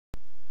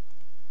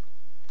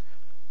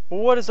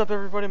What is up,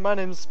 everybody? My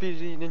name is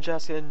Speedy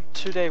Ninjask, and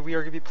today we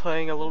are going to be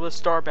playing a little bit of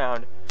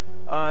Starbound.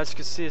 As you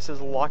can see, it says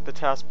lock the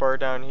taskbar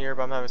down here,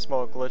 but I'm having a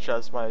small glitch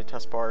as my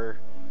taskbar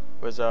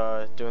was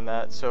doing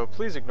that, so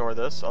please ignore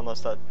this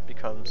unless that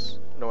becomes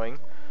annoying.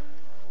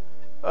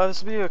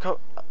 This will be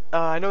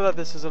I know that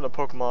this isn't a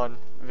Pokemon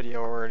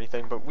video or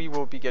anything, but we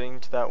will be getting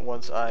to that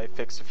once I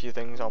fix a few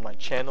things on my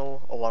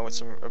channel, along with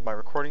some of my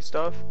recording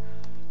stuff.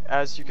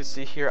 As you can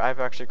see here, I've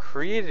actually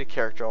created a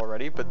character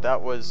already, but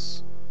that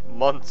was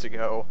months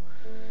ago.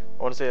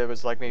 I want to say it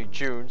was like maybe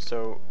June,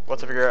 so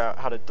once I figure out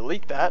how to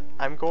delete that,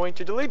 I'm going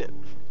to delete it.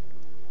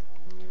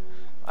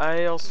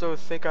 I also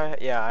think I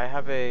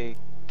have a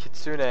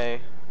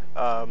Kitsune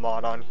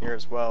mod on here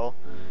as well,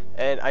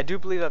 and I do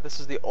believe that this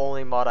is the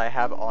only mod I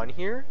have on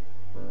here,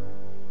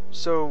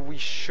 so we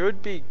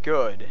should be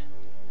good.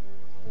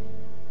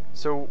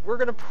 So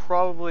we're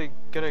probably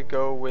gonna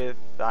go with,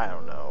 I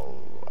don't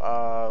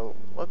know,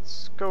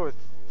 let's go with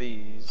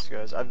these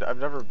guys. I've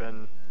never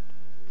been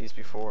these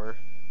before.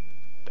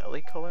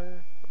 Belly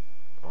color?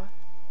 What?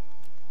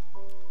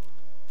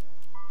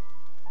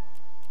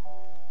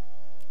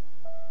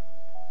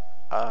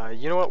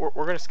 You know what?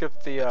 We're gonna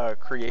skip the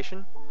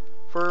creation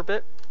for a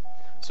bit,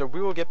 so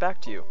we will get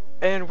back to you.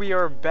 And we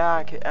are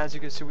back. As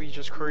you can see, we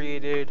just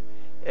created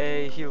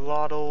a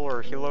Helotl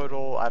or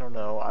Helotl. I don't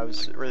know. I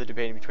was really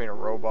debating between a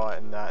robot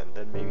and that, and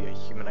then maybe a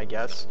human, I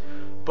guess.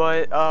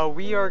 But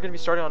we are gonna be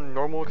starting on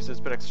normal because it's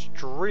been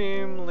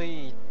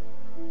extremely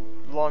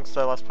long since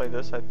I last played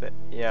this. I think,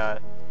 yeah.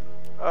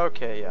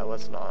 Okay, yeah,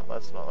 let's not.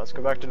 Let's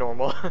go back to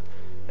normal.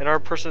 And our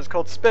person is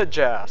called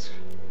Ninjask.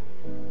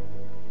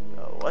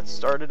 Let's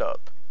start it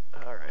up.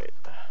 Alright.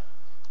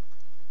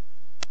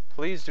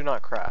 Please do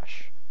not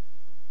crash.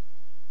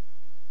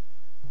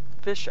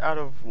 Fish out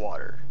of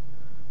water.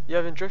 You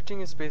have been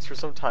drifting in space for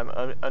some time,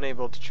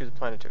 unable to choose a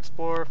planet to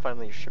explore.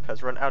 Finally, your ship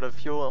has run out of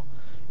fuel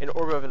in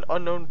orbit of an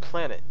unknown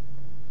planet.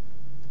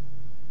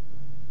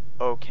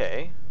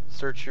 Okay.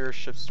 Search your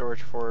ship's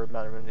storage for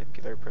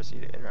manipulator,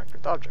 proceed to interact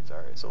with objects.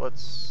 Alright, so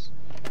let's...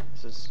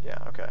 This is... yeah,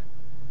 okay.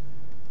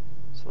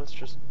 So let's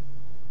just...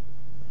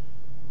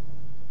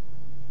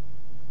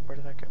 Where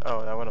did that go?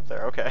 Oh, that went up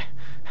there, okay.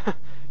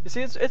 You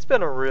see, it's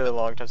been a really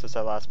long time since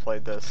I last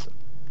played this.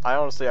 I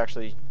honestly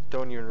actually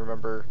don't even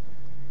remember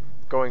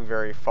going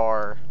very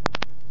far.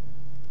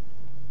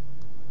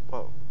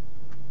 Whoa.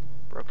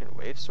 Broken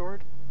wave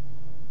sword?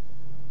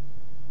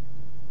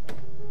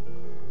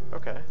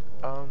 Okay,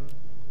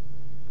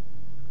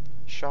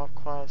 shop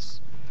class.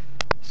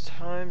 It's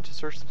time to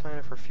search the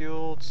planet for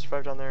fuel to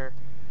survive down there.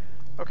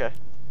 Okay.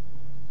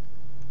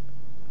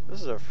 This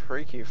is a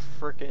freaky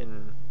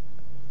frickin'...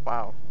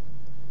 wow.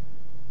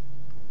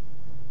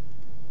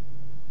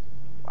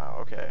 Wow,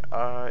 okay.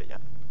 Yeah.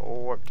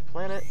 Warp to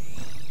planet.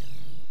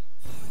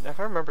 Now, if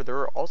I remember, there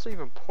were also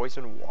even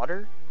poison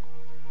water.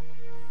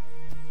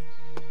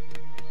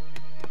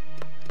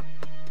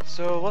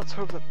 So let's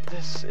hope that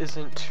this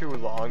isn't too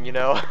long, you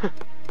know?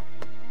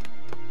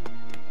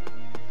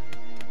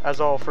 As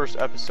all first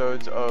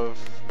episodes of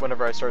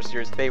whenever I start a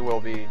series, they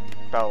will be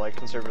about, like,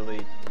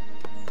 considerably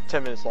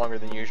 10 minutes longer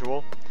than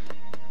usual.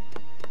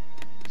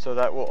 So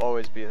that will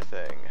always be a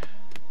thing.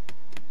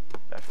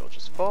 That will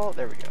just fall.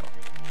 There we go.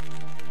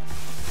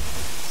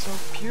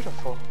 So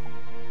beautiful.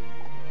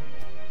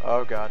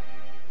 Oh god.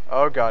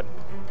 Oh god.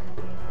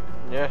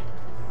 Yeah.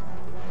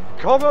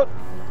 Combat!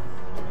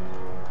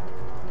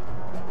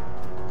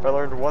 If I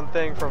learned one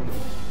thing from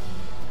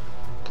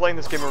playing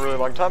this game a really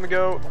long time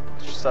ago,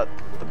 it's just that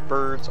the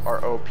birds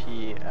are OP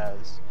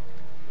as...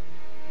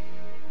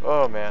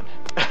 oh man.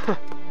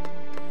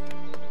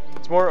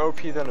 It's more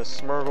OP than a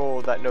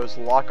Smurgle that knows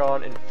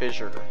lock-on and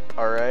fissure,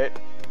 alright?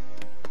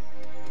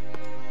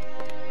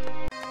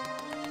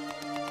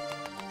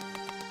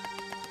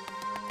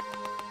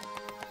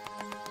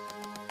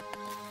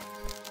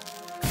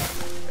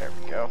 There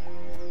we go.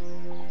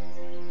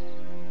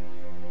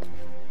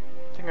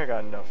 I think I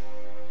got enough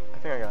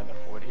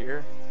wood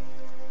here.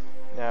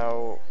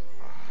 Now,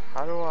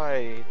 how do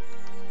I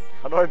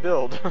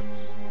build?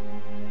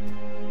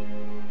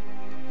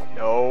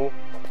 No.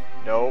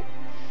 Nope.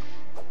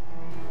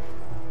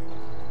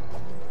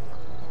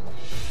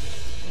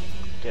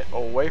 Get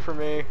away from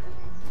me.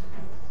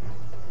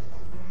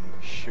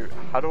 Shoot.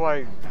 How do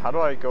I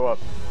go up?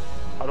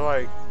 How do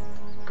I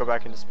go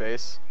back into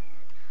space?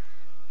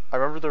 I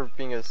remember there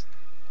being a...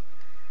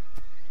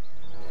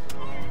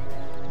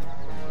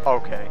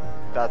 okay.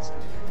 That's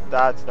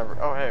never...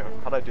 oh, hey,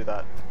 how'd I do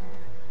that?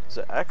 Is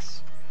it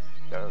X?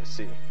 No,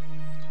 C.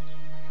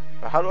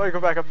 But how do I go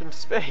back up into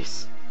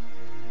space?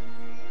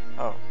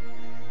 Oh.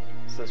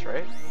 Is this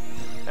right?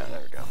 Yeah,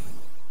 there we go.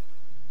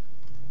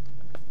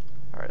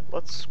 Alright,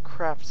 let's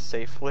craft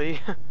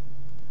safely.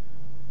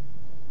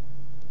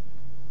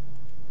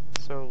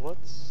 So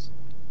let's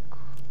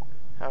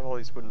have all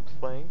these wooden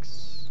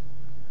planks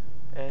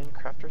and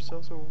craft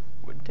ourselves a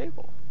wooden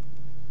table.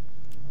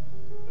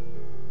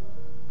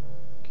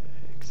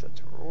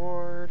 Accept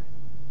reward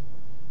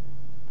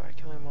by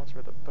killing a monster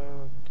with a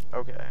bow.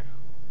 Okay.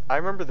 I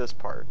remember this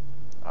part.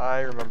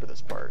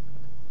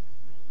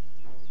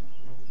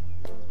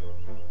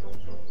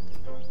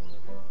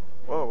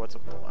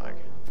 what's up with the lag?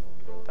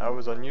 That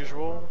was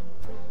unusual.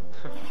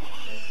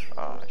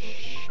 Ah,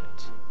 shit.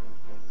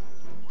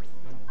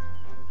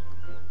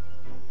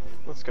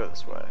 Let's go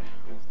this way.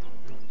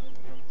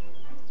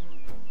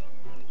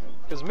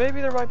 Because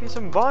maybe there might be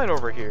some vine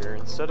over here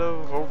instead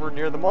of over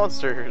near the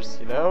monsters,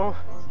 you know?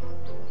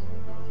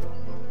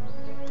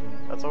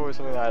 That's always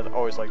something that I'd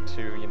always like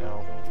to, you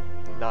know,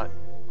 not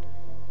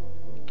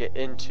get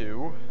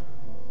into.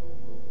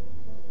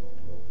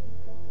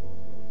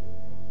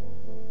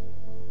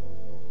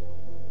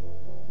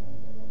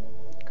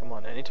 Come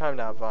on, anytime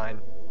now, vine.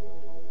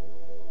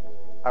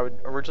 I would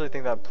originally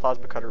think that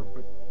plasma cutter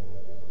would...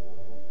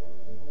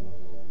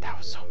 That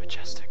was so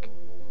majestic.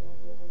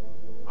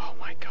 Oh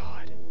my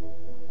god.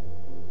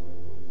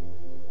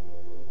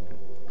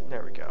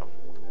 There we go.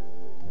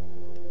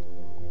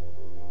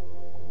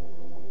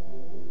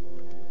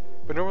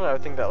 But normally I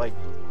would think that like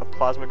a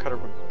plasma cutter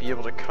would be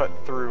able to cut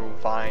through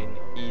vine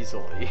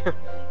easily.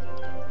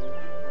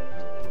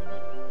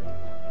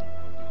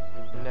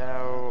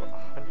 Now,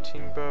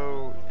 hunting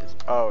bow is...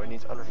 Oh, it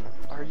needs under...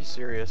 Are you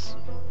serious?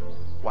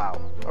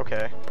 Wow,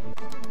 okay.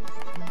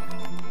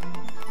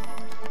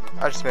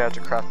 I just may have to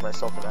craft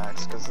myself an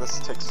axe, because this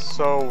takes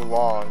so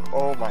long.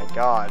 Oh my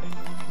god.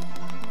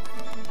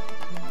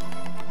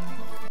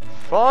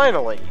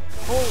 Finally!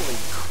 Holy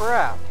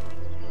crap!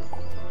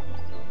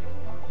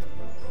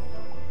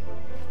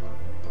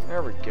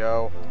 There we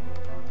go.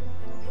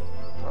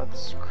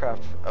 Let's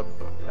craft a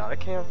bow. Not a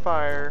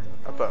campfire,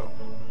 a bow.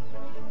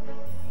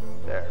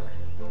 There.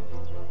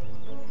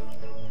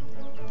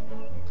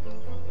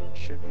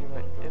 Should be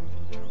my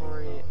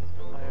inventory.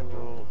 I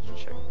will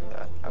check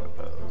that out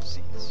of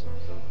C's.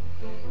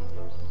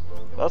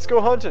 Let's go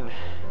hunting.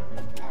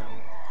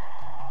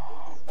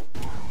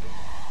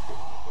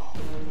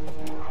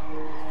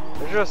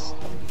 There's just...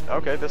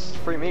 Okay, this is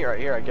free meat right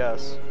here, I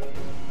guess.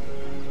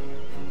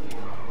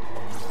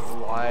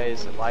 Why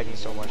is it lagging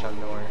so much out of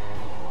nowhere?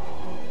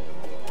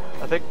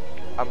 I think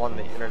I'm on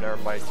the internet,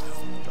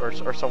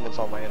 or someone's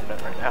on my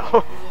internet right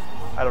now.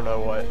 I don't know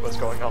what's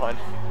going on.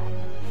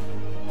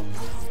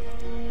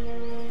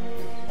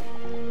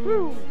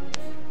 Woo!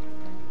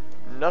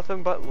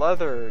 Nothing but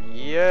leather,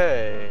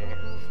 yay!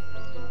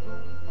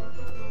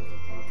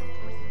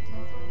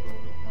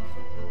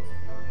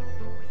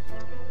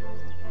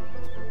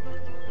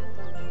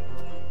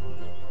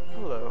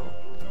 Hello.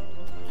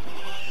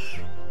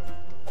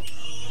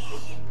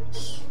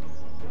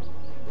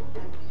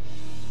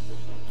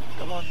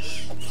 Come on.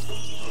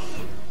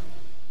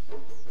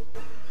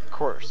 Of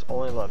course,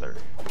 only leather.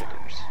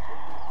 Figures.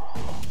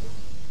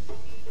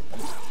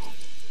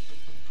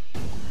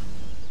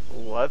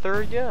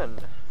 Leather again.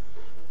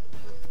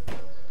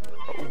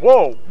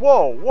 Whoa,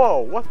 whoa, whoa,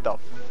 what the f...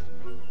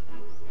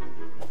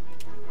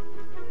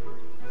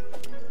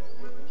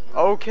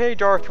 Okay,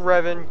 Darth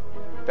Revan,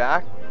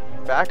 back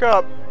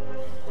up.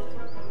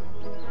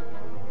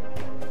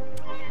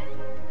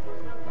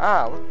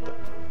 Ah,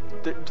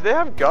 what the... Do they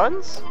have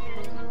guns?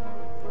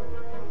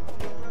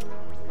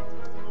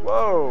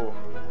 Whoa.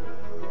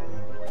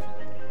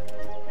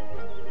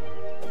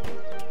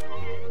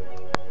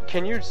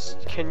 Can you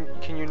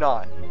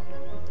not?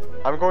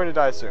 I'm going to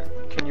die soon.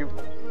 Can you...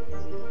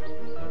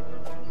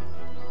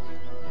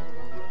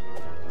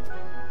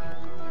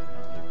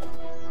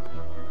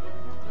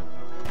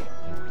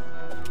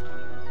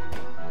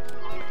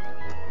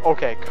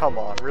 Okay, come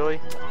on,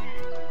 really?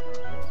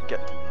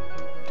 Get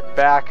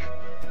back.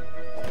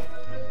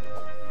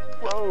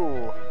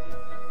 Whoa.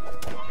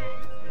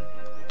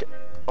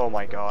 Oh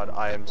my god,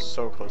 I am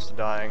so close to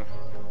dying.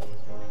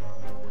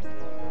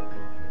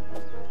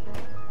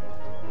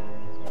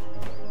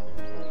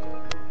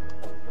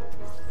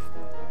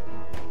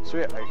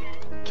 Sweet, I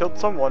killed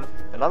someone,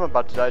 and I'm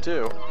about to die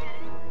too.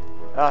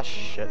 Ah,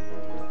 shit.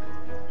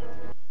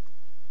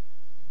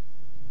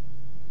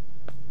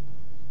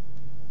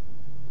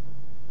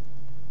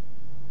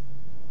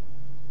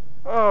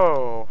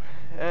 Oh,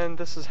 and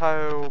this is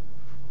how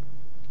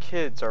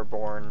kids are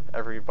born,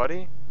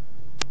 everybody.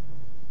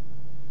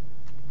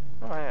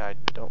 Oh, hey, I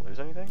don't lose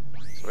anything.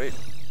 Sweet.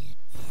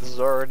 This is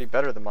already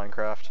better than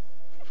Minecraft.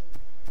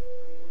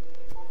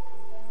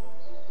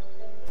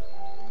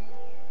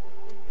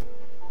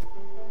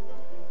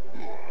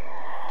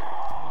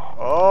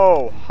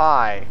 Oh,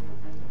 hi.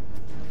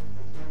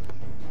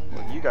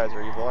 Well, you guys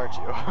are evil, aren't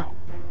you?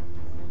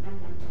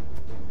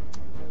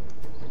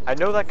 I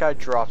know that guy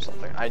dropped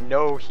something. I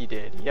know he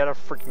did. He had a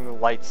freaking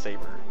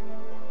lightsaber.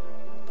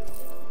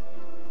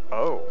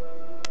 Oh.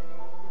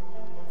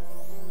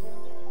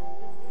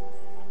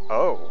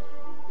 Oh.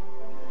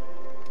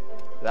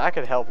 That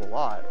could help a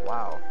lot.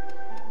 Wow.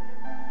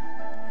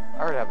 I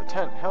already have a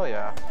tent. Hell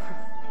yeah.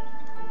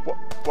 Whoa,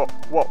 whoa,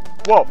 whoa,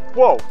 whoa,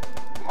 whoa!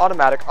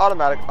 Automatic,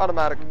 automatic,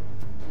 automatic.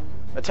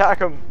 Attack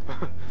him!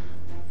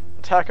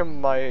 Attack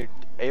him, my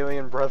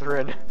alien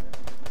brethren.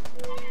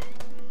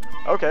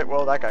 Okay,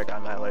 well, that guy got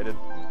annihilated.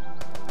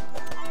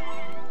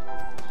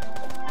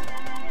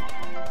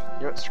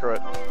 You know what? Screw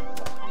it.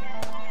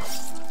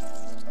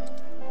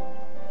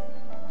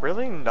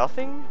 Really?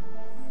 Nothing?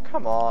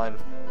 Come on.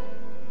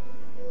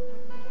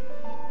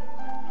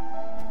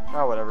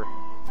 Oh, whatever.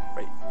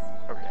 Wait.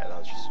 Okay, yeah, that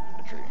was just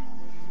a tree.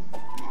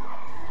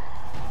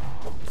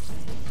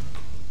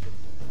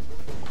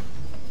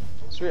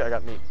 Sweet, I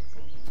got meat.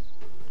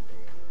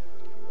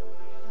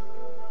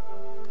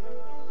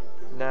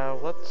 Now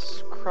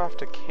let's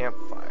craft a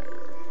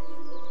campfire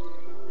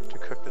to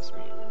cook this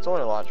meat. It's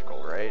only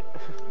logical, right?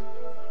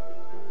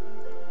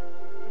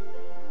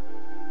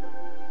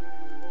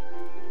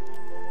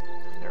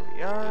 There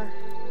we are.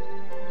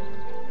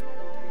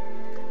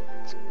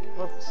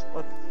 Let's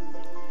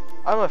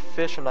I'm a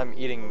fish and I'm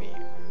eating meat.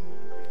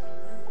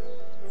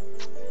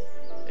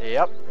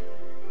 Yep.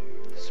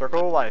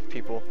 Circle of life,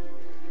 people.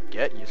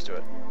 Get used to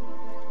it.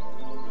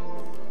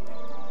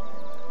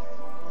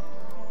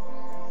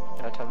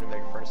 Yeah, time to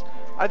make a furnace.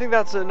 I think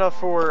that's enough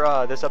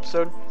for this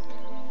episode.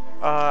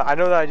 I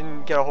know that I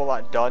didn't get a whole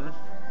lot done.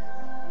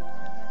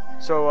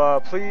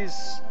 So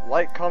please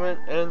like, comment,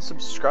 and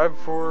subscribe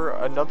for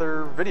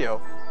another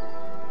video.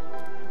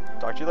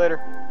 Talk to you later.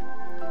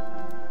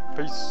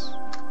 Peace.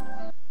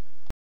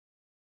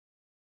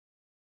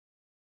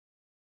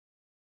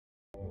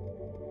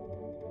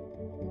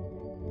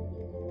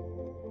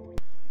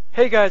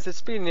 Hey guys, it's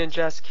Speedy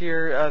Ninjask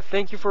here.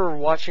 Thank you for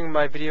watching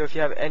my video. If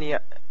you have any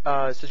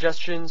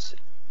suggestions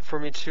for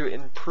me to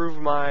improve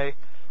my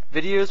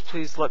videos,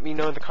 please let me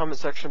know in the comment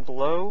section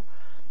below.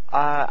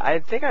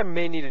 I think I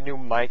may need a new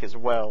mic as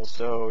well,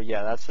 so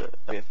yeah, that's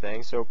a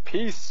thing. So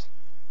peace!